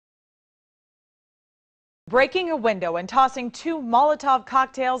Breaking a window and tossing two Molotov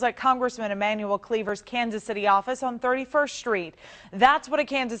cocktails at Congressman Emanuel Cleaver's Kansas City office on 31st Street. That's what a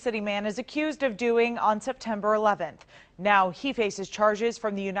Kansas City man is accused of doing on September 11th. Now he faces charges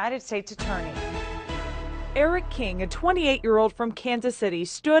from the United States Attorney. Eric King, a 28-year-old from Kansas City,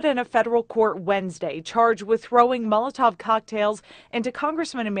 stood in a federal court Wednesday charged with throwing Molotov cocktails into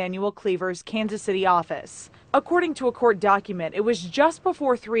Congressman Emanuel Cleaver's Kansas City office. According to a court document, it was just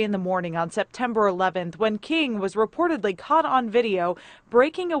before 3 in the morning on September 11th when King was reportedly caught on video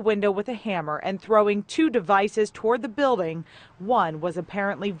breaking a window with a hammer and throwing two devices toward the building. One was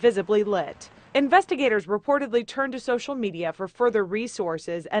apparently visibly lit. Investigators reportedly turned to social media for further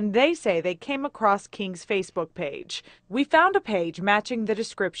resources, and they say they came across King's Facebook page. We found a page matching the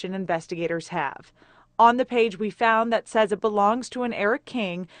description investigators have. On the page we found that says it belongs to an Eric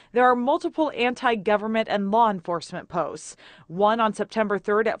King, there are multiple anti-government and law enforcement posts. One on September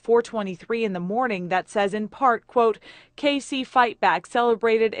 3rd at 4:23 in the morning that says in part, quote, KC Fight Back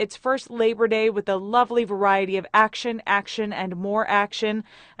celebrated its first Labor Day with a lovely variety of action, action, and more action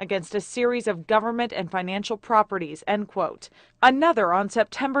against a series of government and financial properties, end quote. Another on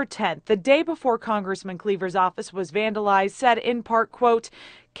September 10th, the day before Congressman Cleaver's office was vandalized, said in part, quote,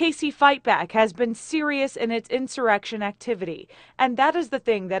 KC Fight Back has been serious in its insurrection activity, and that is the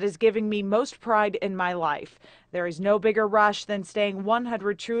thing that is giving me most pride in my life. There is no bigger rush than staying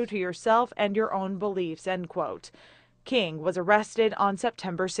 100 true to yourself and your own beliefs, end quote. King was arrested on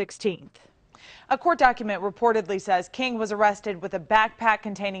September 16th. A court document reportedly says King was arrested with a backpack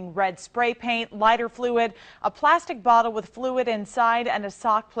containing red spray paint, lighter fluid, a plastic bottle with fluid inside, and a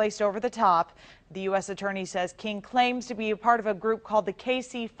sock placed over the top. The U.S. Attorney says King claims to be a part of a group called the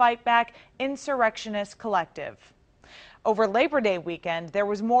KC Fight Back Insurrectionist Collective. Over Labor Day weekend, there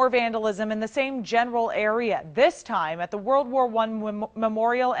was more vandalism in the same general area, this time at the World War I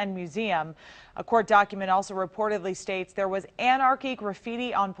Memorial and Museum. A court document also reportedly states there was anarchy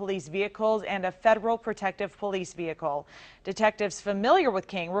graffiti on police vehicles and a federal protective police vehicle. Detectives familiar with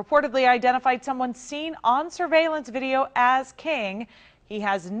King reportedly identified someone seen on surveillance video as King. He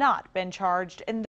has not been charged in